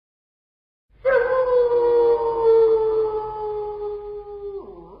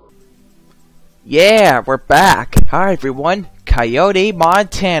Yeah, we're back. Hi everyone, Coyote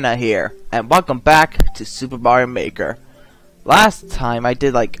Montana here, and welcome back to Super Mario Maker. Last time I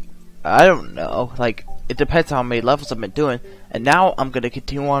did I don't know, it depends on how many levels I've been doing, and now I'm gonna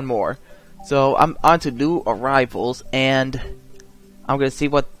continue on more. So I'm on to new arrivals, and I'm gonna see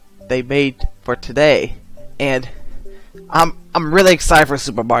what they made for today. And I'm really excited for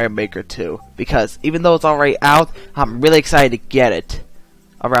Super Mario Maker 2, because even though it's already out, I'm really excited to get it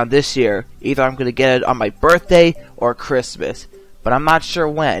around this year. Either I'm gonna get it on my birthday or Christmas, but I'm not sure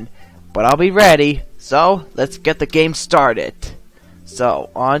when. But I'll be ready, so let's get the game started.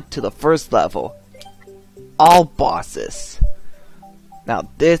 So, on to the first level. All bosses. Now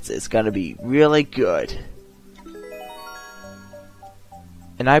this is gonna be really good.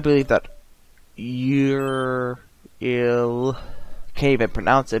 And I believe that Il can't even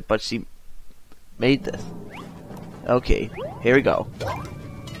pronounce it, but she made this. Okay, here we go.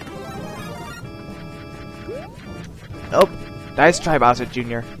 Nope. Nice try, Bowser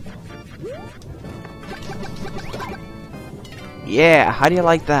Jr. Yeah, how do you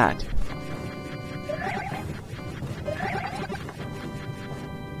like that?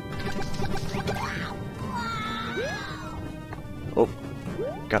 Oh,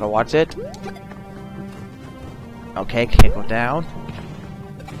 gotta watch it. Okay, can't go down.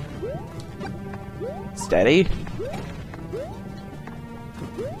 Steady.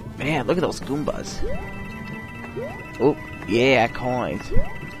 Man, look at those Goombas. Oh, yeah, coins.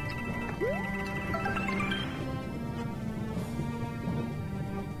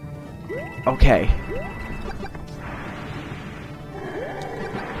 Okay.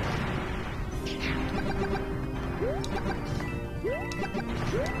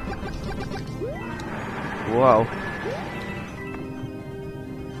 Whoa.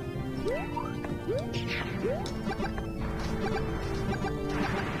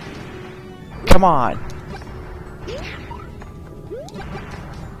 Come on.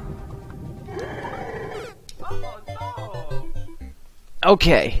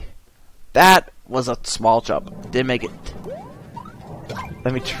 Okay, that was a small jump. Didn't make it.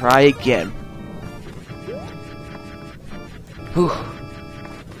 Let me try again. Whew.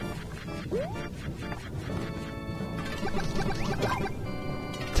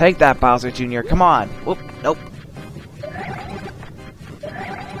 Take that, Bowser Jr. Come on. Whoop. Nope.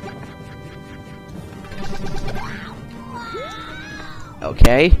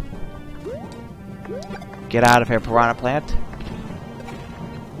 Okay. Get out of here, Piranha Plant.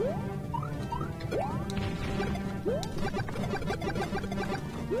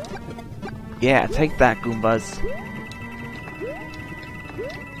 Yeah, take that, Goombas.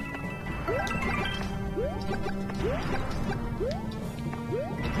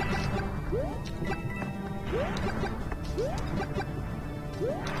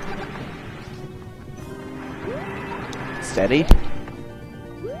 Steady.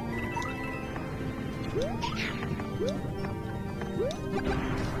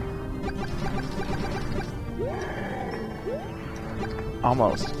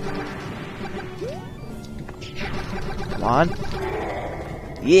 Almost. Come on.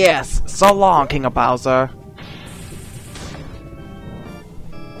 Yes! So long, King of Bowser!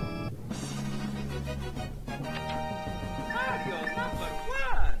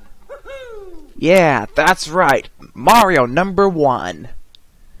 Yeah, that's right! Mario #1!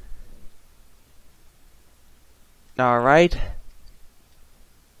 Alright.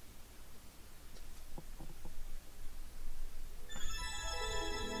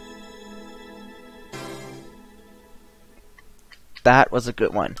 That was a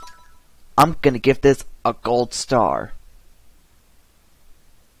good one. I'm gonna give this a gold star.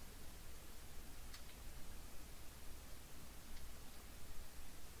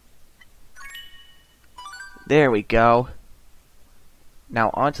 There we go. Now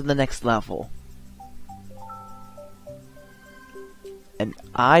on to the next level. And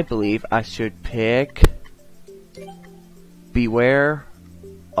I believe I should pick Beware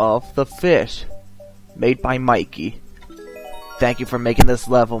of the Fish, made by Mikey. Thank you for making this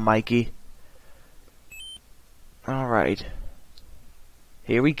level, Mikey. Alright.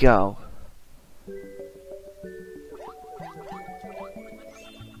 Here we go.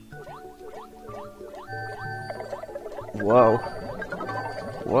 Whoa.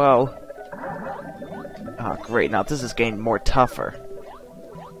 Whoa. Oh, great. Now this is getting more tougher.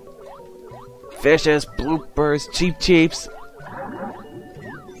 Fishes, bloopers, cheeps.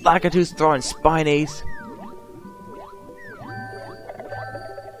 Lakatus throwing Spineys.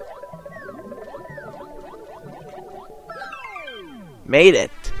 Made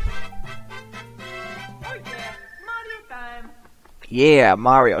it! Oh yeah, Mario time! Yeah,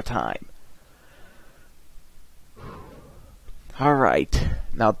 Mario time. Alright.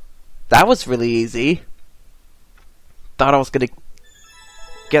 Now, that was really easy. Thought I was gonna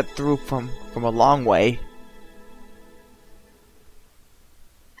get through from a long way.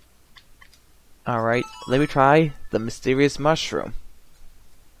 Alright, let me try the mysterious mushroom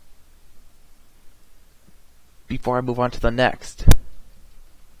before I move on to the next.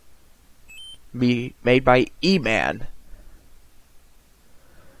 Made by E-Man.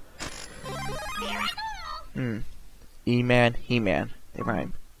 E-Man, He-Man. They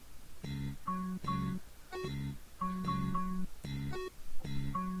rhyme.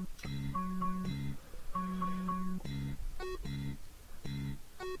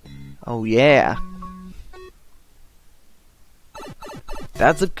 Oh yeah.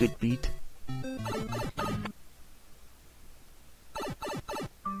 That's a good beat.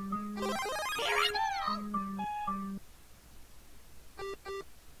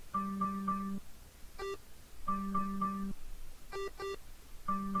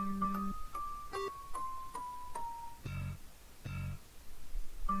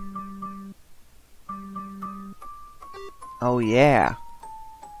 Oh yeah.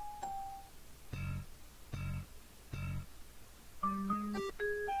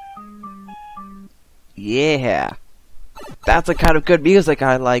 Yeah. That's the kind of good music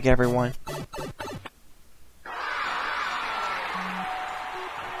I like, everyone.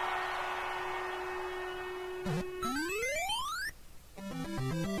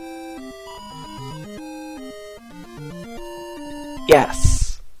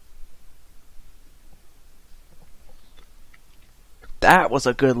 Yes. That was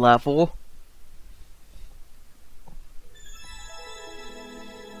a good level.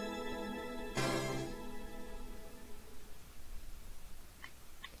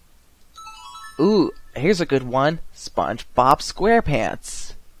 Ooh, here's a good one. SpongeBob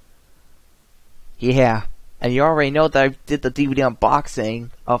SquarePants. Yeah, and you already know that I did the DVD unboxing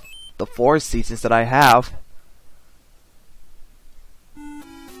of the 4 seasons that I have.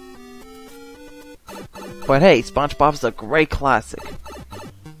 But hey, SpongeBob's a great classic.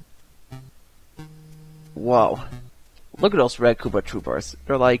 Whoa. Look at those red Koopa Troopers.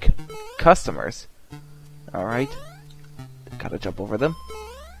 They're like customers. Alright. Gotta jump over them.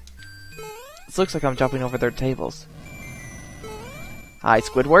 This looks like I'm jumping over their tables. Hi,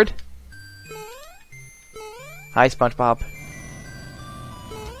 Squidward. Hi, SpongeBob.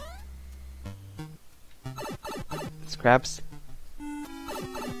 Scraps.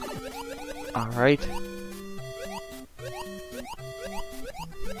 Alright.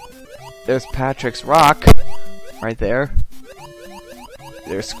 There's Patrick's rock. Right there.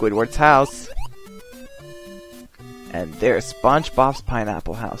 There's Squidward's house. And there's SpongeBob's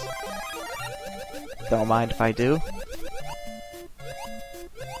pineapple house. Don't mind if I do.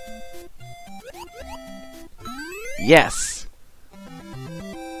 Yes!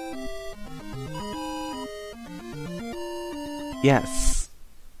 Yes.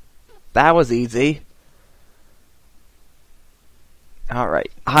 That was easy.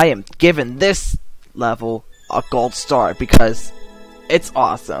 Alright, I am giving this level a gold star because it's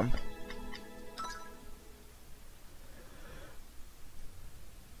awesome.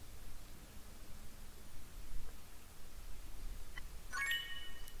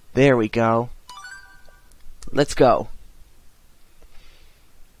 There we go. Let's go.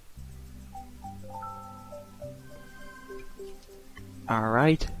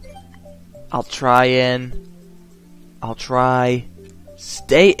 Alright. I'll try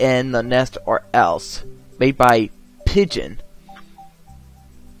Stay in the Nest or Else. Made by Pigeon.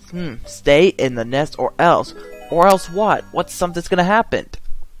 Stay in the nest or else. Or else what? What's something's gonna happen?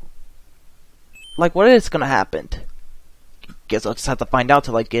 Like, what is gonna happen? Guess I'll just have to find out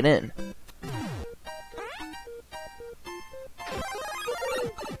till I get in.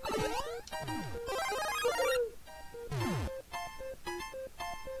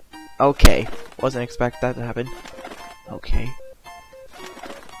 Okay. Wasn't expect that to happen. Okay.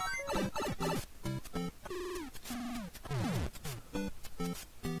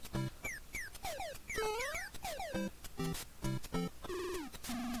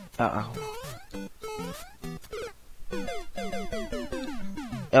 Uh-oh.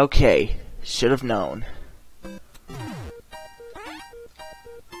 Okay. Should have known.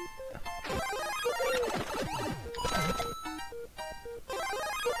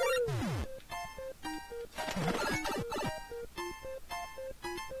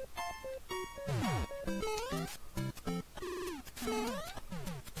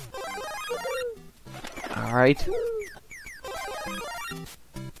 Alright.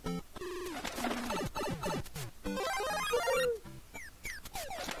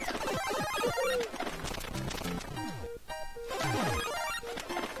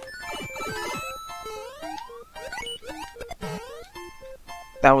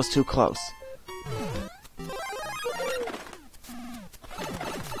 That was too close.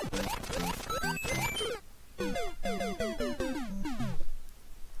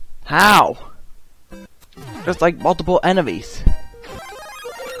 How? There's like multiple enemies.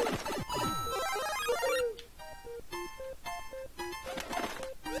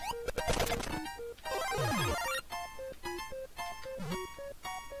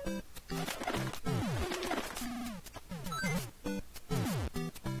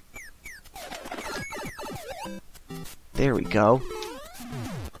 There we go.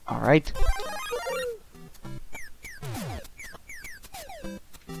 Alright.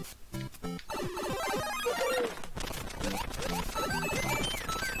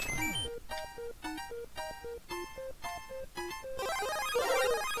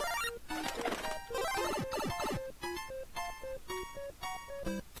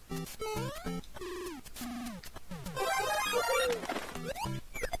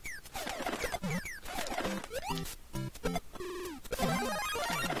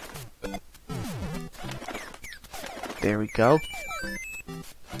 There we go.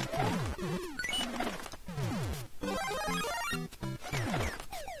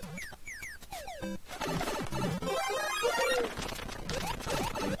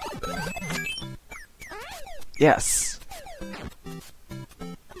 Yes.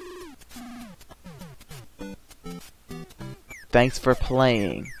 Thanks for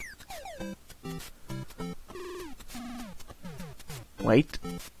playing. Wait.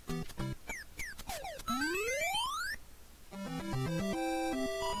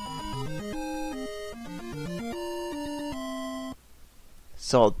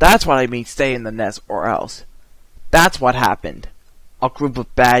 So that's what I mean, stay in the nest or else. That's what happened. A group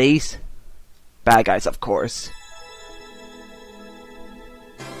of baddies. Bad guys, of course.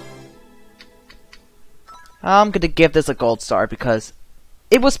 I'm gonna give this a gold star because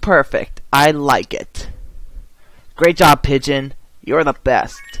it was perfect. I like it. Great job, Pigeon. You're the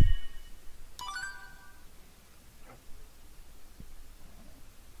best.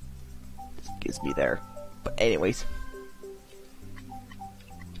 Excuse me there. But anyways.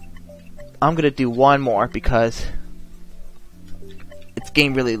 I'm gonna do one more because it's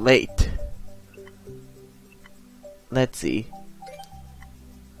getting really late. Let's see.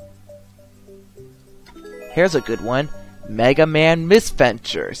 Here's a good one. Mega Man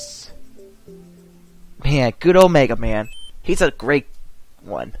Misadventures. Man, good old Mega Man. He's a great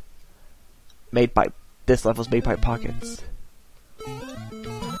one. This level's made by Pockets.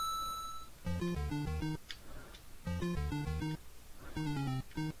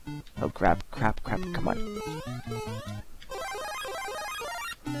 Oh crap, come on.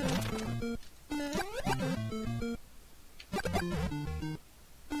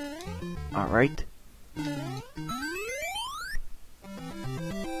 Alright.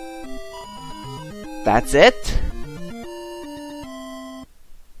 That's it?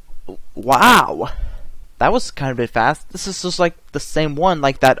 Wow! That was kind of a bit fast. This is just like the same one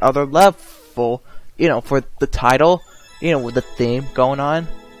like that other level, you know, for the title, you know, with the theme going on.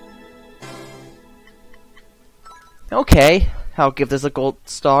 Okay, I'll give this a gold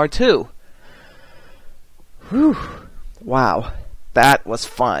star too. Whew. Wow, that was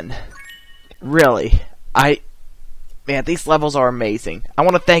fun. Really, man, these levels are amazing. I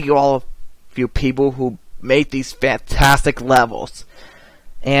want to thank you all of you people who made these fantastic levels.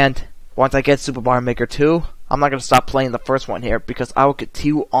 And once I get Super Mario Maker 2, I'm not going to stop playing the first one here because I will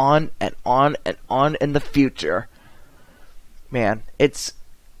continue on and on and on in the future. Man,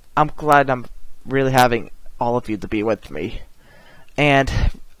 I'm glad I'm really having all of you to be with me.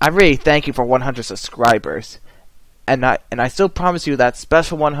 And I really thank you for 100 subscribers. And I still promise you that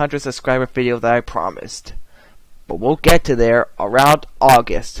special 100 subscriber video that I promised. But we'll get to there around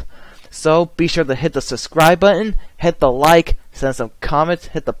August. So be sure to hit the subscribe button, hit the like, send some comments,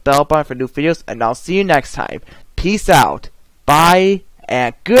 hit the bell button for new videos, and I'll see you next time. Peace out. Bye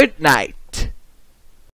and good night.